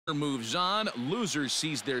Moves on, losers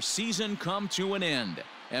sees their season come to an end.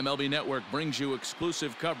 MLB Network brings you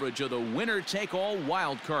exclusive coverage of the winner-take-all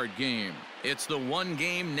wildcard game. It's the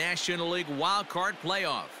one-game National League wildcard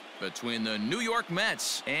playoff between the New York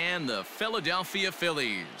Mets and the Philadelphia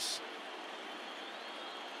Phillies.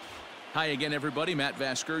 Hi again, everybody. Matt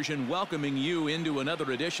Vasgersian welcoming you into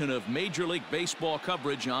another edition of Major League Baseball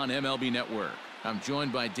coverage on MLB Network. I'm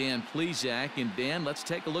joined by Dan Plesac, and Dan, let's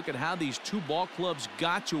take a look at how these two ball clubs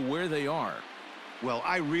got to where they are. Well,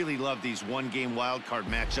 I really love these one-game wildcard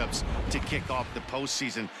matchups to kick off the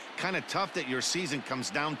postseason. Kind of tough that your season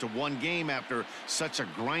comes down to one game after such a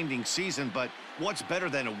grinding season, but what's better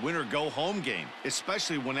than a winner-go-home game,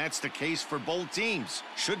 especially when that's the case for both teams?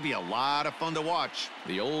 Should be a lot of fun to watch.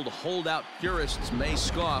 The old holdout purists may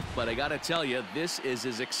scoff, but I got to tell you, this is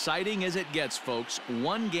as exciting as it gets, folks.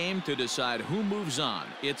 One game to decide who moves on.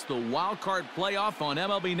 It's the wildcard playoff on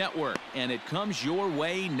MLB Network, and it comes your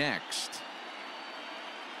way next.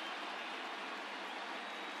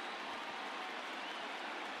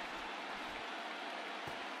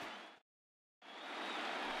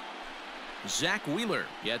 Zach Wheeler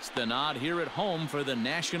gets the nod here at home for the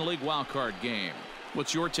National League wildcard game.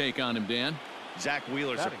 What's your take on him, Dan? Zach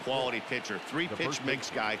Wheeler's a quality pitcher. Three-pitch mix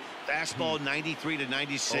guy. Fastball 93 to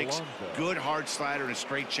 96. Good hard slider and a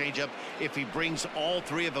straight changeup. If he brings all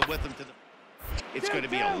three of them with him to the... It's going to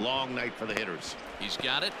be a long night for the hitters. He's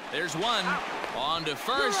got it. There's one. On to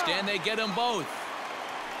first, and they get them both.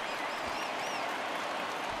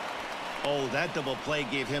 Oh, that double play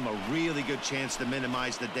gave him a really good chance to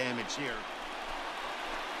minimize the damage here.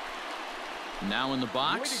 Now in the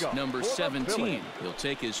box, number 17. He'll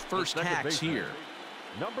take his first hacks here.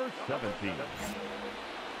 Number 17.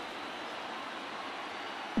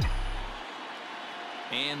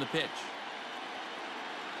 And the pitch.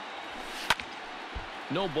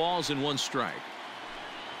 No balls and one strike.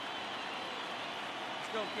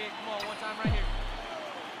 Let's go, kid. Come on, one time right here.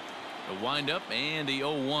 The windup and the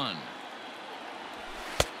 0-1.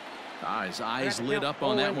 His eyes lit up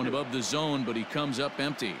on that one above the zone, but he comes up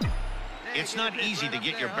empty. It's not easy to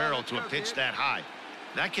get your barrel to a pitch that high.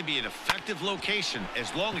 That can be an effective location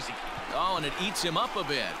as long as he... Oh, and it eats him up a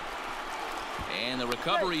bit. And the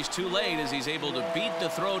recovery's too late as he's able to beat the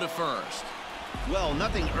throw to first. Well,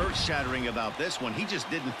 nothing earth-shattering about this one. He just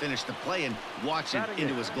didn't finish the play and watch it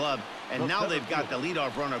into his glove. And now they've got the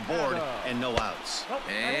leadoff runner aboard and no outs.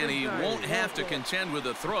 And he won't have to contend with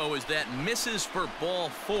a throw as that misses for ball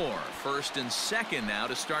 4. First and second now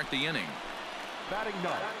to start the inning. Batting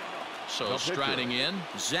ninth. So striding in,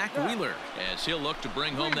 Zach Wheeler, as he'll look to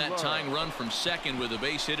bring home that tying run from second with a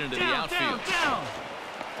base hit into the outfield.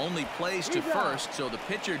 Only plays to first, so the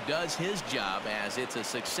pitcher does his job as it's a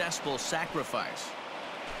successful sacrifice.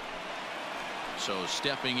 So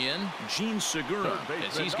stepping in, Gene Segura,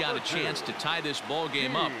 as he's got a chance to tie this ball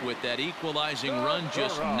game up with that equalizing run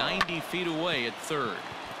just 90 feet away at third.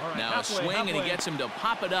 Now a swing, and he gets him to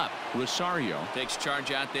pop it up. Rosario takes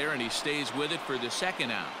charge out there, and he stays with it for the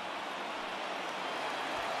second out.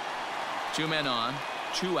 2 men on,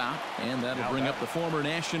 2 out, and that'll bring up the former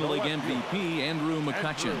National League MVP, Andrew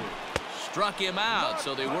McCutchen. Struck him out,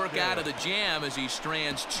 so they work out of the jam as he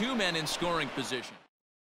strands 2 men in scoring position.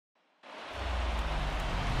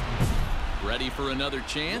 Ready for another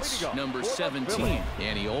chance, number 17,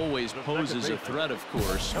 and he always poses a threat, of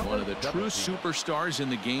course, one of the true superstars in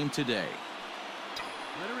the game today.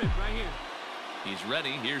 Let her rip right here. He's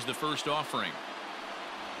ready. Here's the first offering.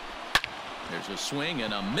 There's a swing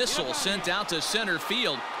and a missile sent out to center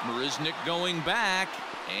field. Marisnick going back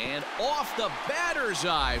and off the batter's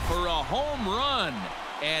eye for a home run.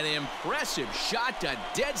 An impressive shot to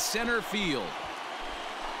dead center field.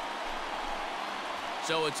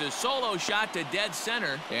 So it's a solo shot to dead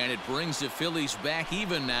center, and it brings the Phillies back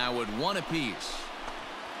even now at 1 apiece.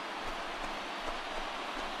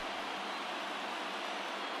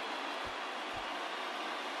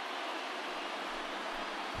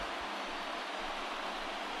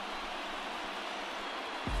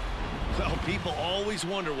 Well, people always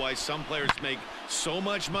wonder why some players make so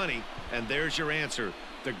much money, and there's your answer.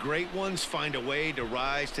 The great ones find a way to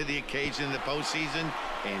rise to the occasion in the postseason,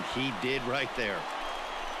 and he did right there.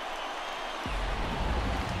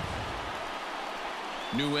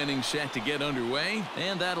 New inning set to get underway,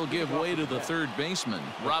 and that'll give way to the third baseman,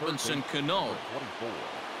 Robinson Cano.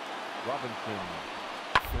 Robinson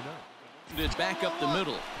Cano. Did back up the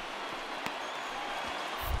middle.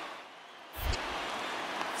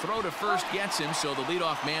 Throw to first gets him, so the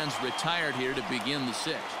leadoff man's retired here to begin the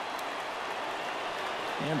 6th.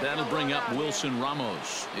 And that'll bring up Wilson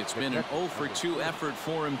Ramos. It's been an 0 for 2 effort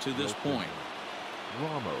for him to this point.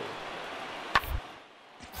 Ramos.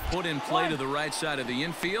 put in play to the right side of the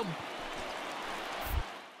infield.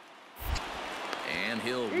 And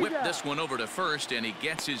he'll whip this one over to first, and he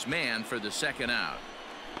gets his man for the second out.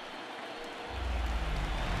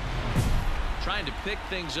 Trying to pick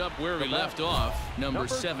things up where we left off, number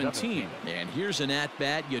 17. And here's an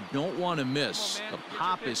at-bat you don't want to miss. The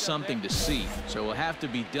pop is something to see, so will have to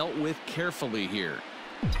be dealt with carefully here.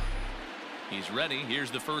 He's ready.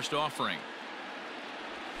 Here's the first offering.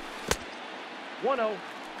 1-0.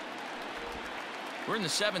 We're in the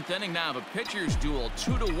 7th inning now of a pitcher's duel.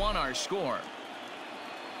 2-1 our score.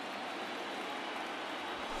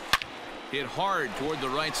 Hit hard toward the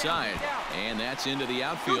right side. And that's into the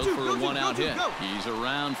outfield for a one-out hit. He's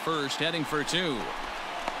around first, heading for 2.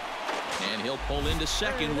 And he'll pull into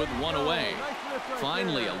second with one away.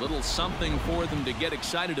 Finally, a little something for them to get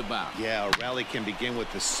excited about. Yeah, a rally can begin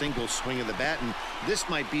with the single swing of the bat, and this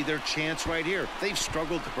might be their chance right here. They've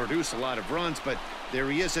struggled to produce a lot of runs, but there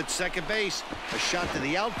he is at second base. A shot to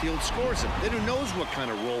the outfield scores him. Then who knows what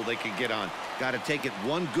kind of roll they could get on. Got to take it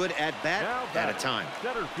one good at-bat at a time.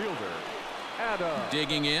 Center fielder, Adam.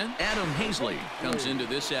 Digging in, Adam Hazley comes into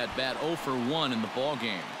this at-bat 0 for 1 in the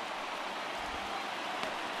ballgame.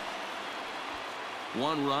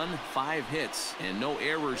 1 run, 5 hits, and no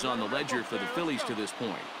errors on the ledger for the Phillies to this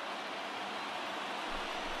point.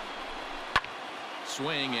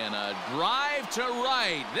 Swing and a drive to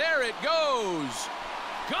right. There it goes.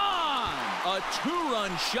 Gone. A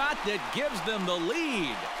 2-run shot that gives them the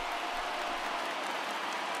lead.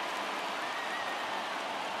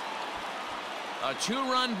 A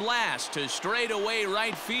 2-run blast to straightaway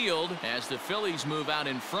right field as the Phillies move out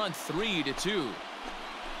in front 3-2.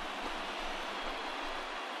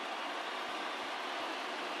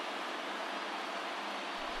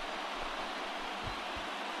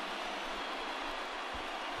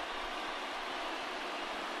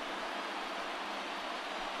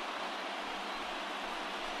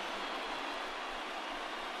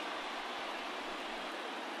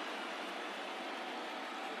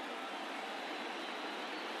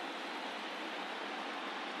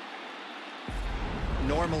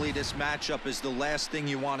 Normally this matchup is the last thing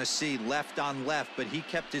you want to see, left on left, but he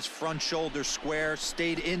kept his front shoulder square,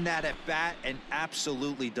 stayed in that at bat, and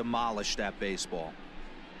absolutely demolished that baseball.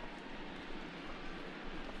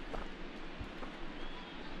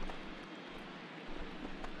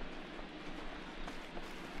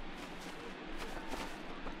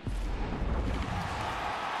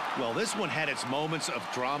 Well, this one had its moments of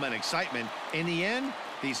drama and excitement. In the end,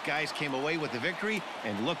 these guys came away with the victory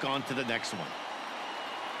and look on to the next one.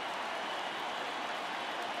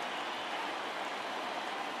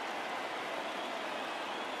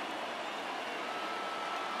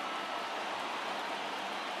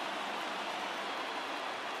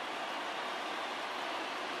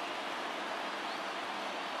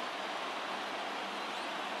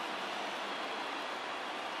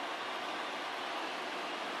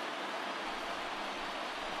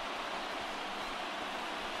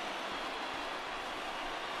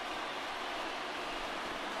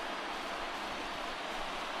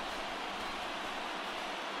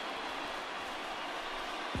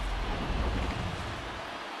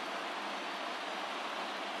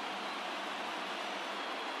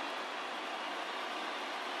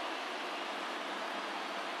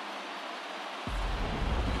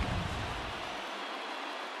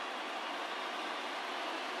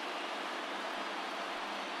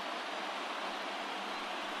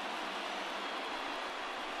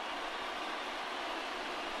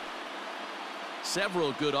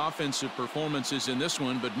 Several good offensive performances in this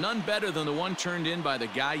one, but none better than the one turned in by the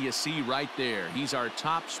guy you see right there. He's our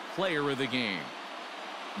top player of the game.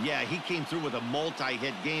 Yeah, he came through with a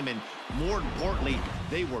multi-hit game, and more importantly,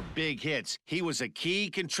 they were big hits. He was a key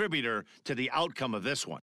contributor to the outcome of this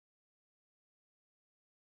one.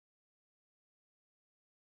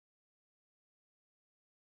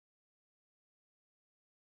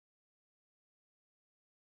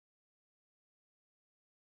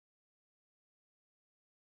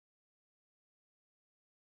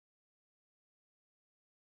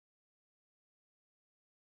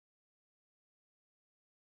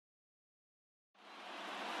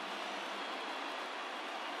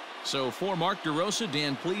 So for Mark DeRosa,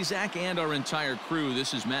 Dan Plesac, and our entire crew,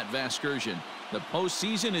 this is Matt Vasgersian. The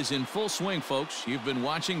postseason is in full swing, folks. You've been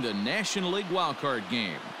watching the National League Wildcard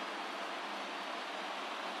game.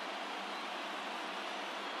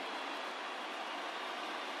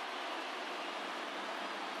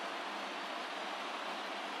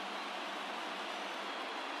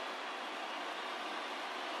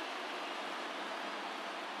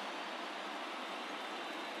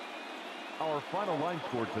 Our final line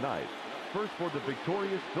score tonight, first for the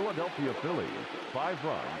victorious Philadelphia Phillies. 5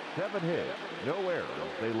 runs, 7 hits, no errors.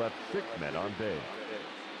 They left 6 men on base.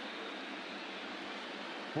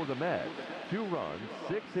 For the Mets, 2 runs,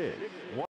 6 hits, 1